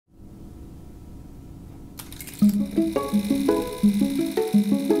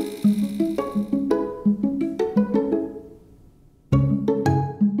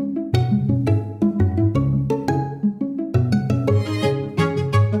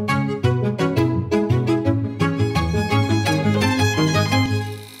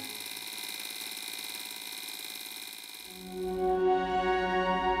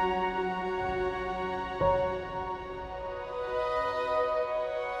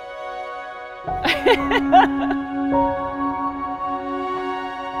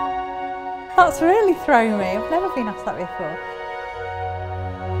That's really thrown me. I've never been asked that before.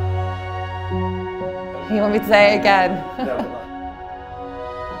 You want me to say it again?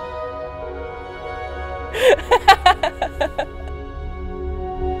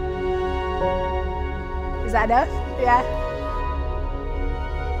 Is that enough? Yeah.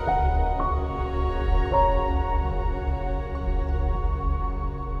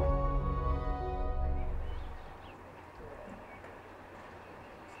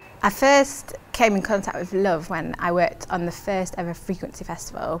 I first came in contact with Love when I worked on the first ever Frequency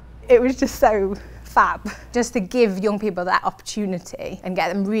Festival. It was just so fab, just to give young people that opportunity and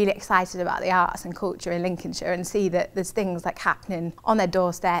get them really excited about the arts and culture in Lincolnshire and see that there's things like happening on their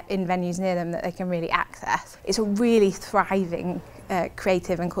doorstep in venues near them that they can really access. It's a really thriving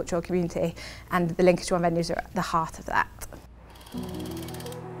creative and cultural community, and the Lincolnshire One Venues are at the heart of that.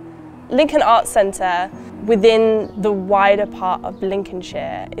 Lincoln Arts Centre within the wider part of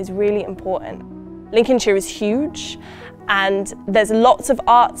Lincolnshire is really important. Lincolnshire is huge and there's lots of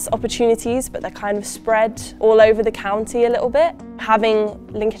arts opportunities, but they're kind of spread all over the county a little bit. Having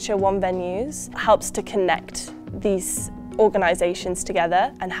Lincolnshire One Venues helps to connect these organisations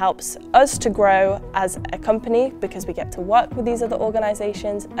together and helps us to grow as a company because we get to work with these other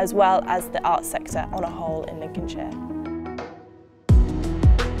organisations as well as the arts sector on a whole in Lincolnshire.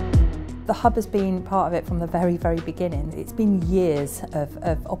 The hub has been part of it from the very, very beginning. It's been years of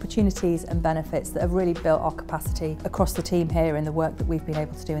opportunities and benefits that have really built our capacity across the team here in the work that we've been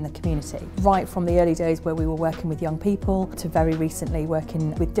able to do in the community. Right from the early days where we were working with young people to very recently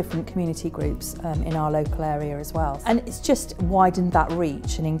working with different community groups in our local area as well. And it's just widened that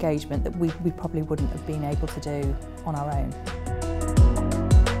reach and engagement that we probably wouldn't have been able to do on our own.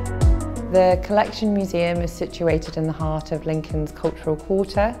 The Collection Museum is situated in the heart of Lincoln's cultural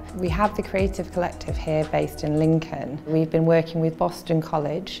quarter. We have the Creative Collective here based in Lincoln. We've been working with Boston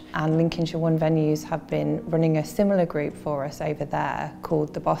College, and Lincolnshire One Venues have been running a similar group for us over there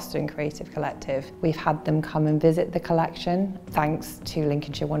called the Boston Creative Collective. We've had them come and visit the collection thanks to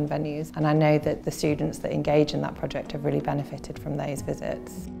Lincolnshire One Venues, and I know that the students that engage in that project have really benefited from those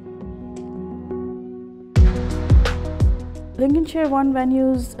visits. Lincolnshire One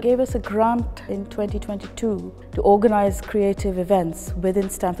Venues gave us a grant in 2022 to organise creative events within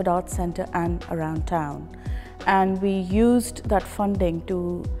Stamford Arts Centre and around town. And we used that funding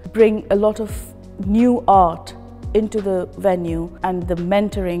to bring a lot of new art into the venue, and the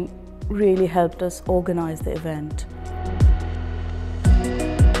mentoring really helped us organise the event.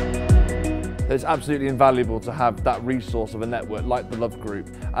 It's absolutely invaluable to have that resource of a network like the Love Group,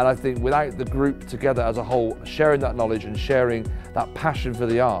 and I think without the group together as a whole, sharing that knowledge and sharing that passion for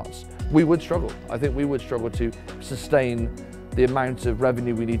the arts, we would struggle. I think we would struggle to sustain the amount of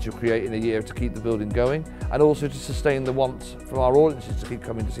revenue we need to create in a year to keep the building going, and also to sustain the want from our audiences to keep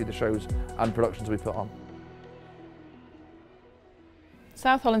coming to see the shows and productions we put on.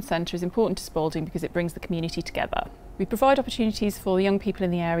 South Holland Centre is important to Spalding because it brings the community together. We provide opportunities for young people in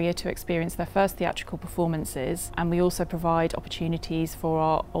the area to experience their first theatrical performances, and we also provide opportunities for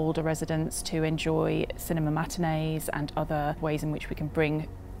our older residents to enjoy cinema matinees and other ways in which we can bring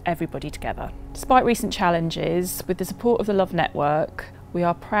everybody together. Despite recent challenges, with the support of the Love Network, we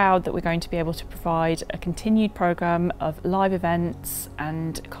are proud that we're going to be able to provide a continued programme of live events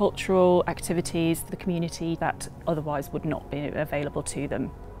and cultural activities for the community that otherwise would not be available to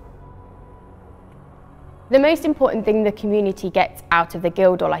them. The most important thing the community gets out of the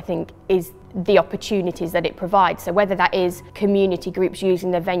Guildhall, I think, is the opportunities that it provides. So whether that is community groups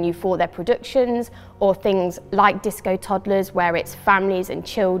using the venue for their productions, or things like Disco Toddlers where it's families and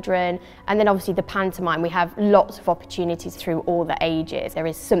children, and then obviously the pantomime, we have lots of opportunities through all the ages. There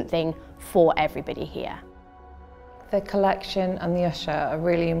is something for everybody here. The collection and the usher are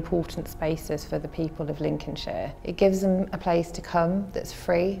really important spaces for the people of Lincolnshire. It gives them a place to come that's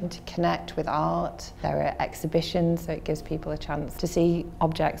free and to connect with art. There are exhibitions, so it gives people a chance to see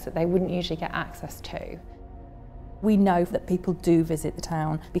objects that they wouldn't usually get access to. We know that people do visit the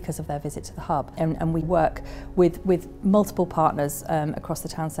town because of their visit to the hub, and we work with multiple partners across the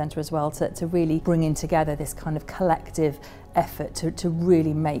town centre as well to really bring in together this kind of collective effort to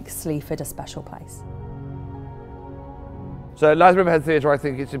really make Sleaford a special place. So at Louth Riverhead Theatre, I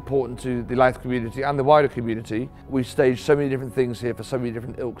think it's important to the Louth community and the wider community. We stage so many different things here for so many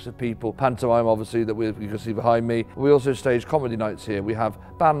different ilks of people. Pantomime, obviously, that you can see behind me. We also stage comedy nights here. We have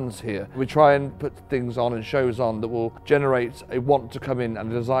bands here. We try and put things on and shows on that will generate a want to come in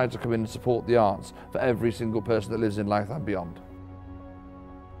and a desire to come in and support the arts for every single person that lives in Louth and beyond.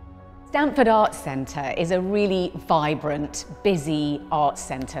 Stamford Arts Centre is a really vibrant, busy arts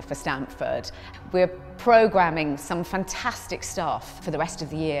centre for Stamford. We're programming some fantastic stuff for the rest of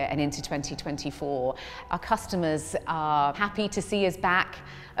the year and into 2024. Our customers are happy to see us back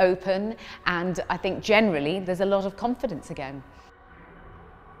open, and I think generally there's a lot of confidence again.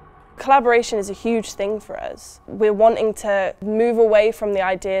 Collaboration is a huge thing for us. We're wanting to move away from the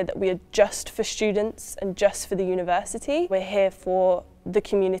idea that we are just for students and just for the university. We're here for the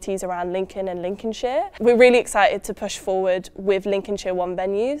communities around Lincoln and Lincolnshire. We're really excited to push forward with Lincolnshire One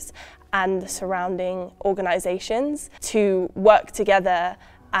Venues and the surrounding organisations to work together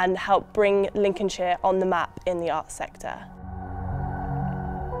and help bring Lincolnshire on the map in the arts sector.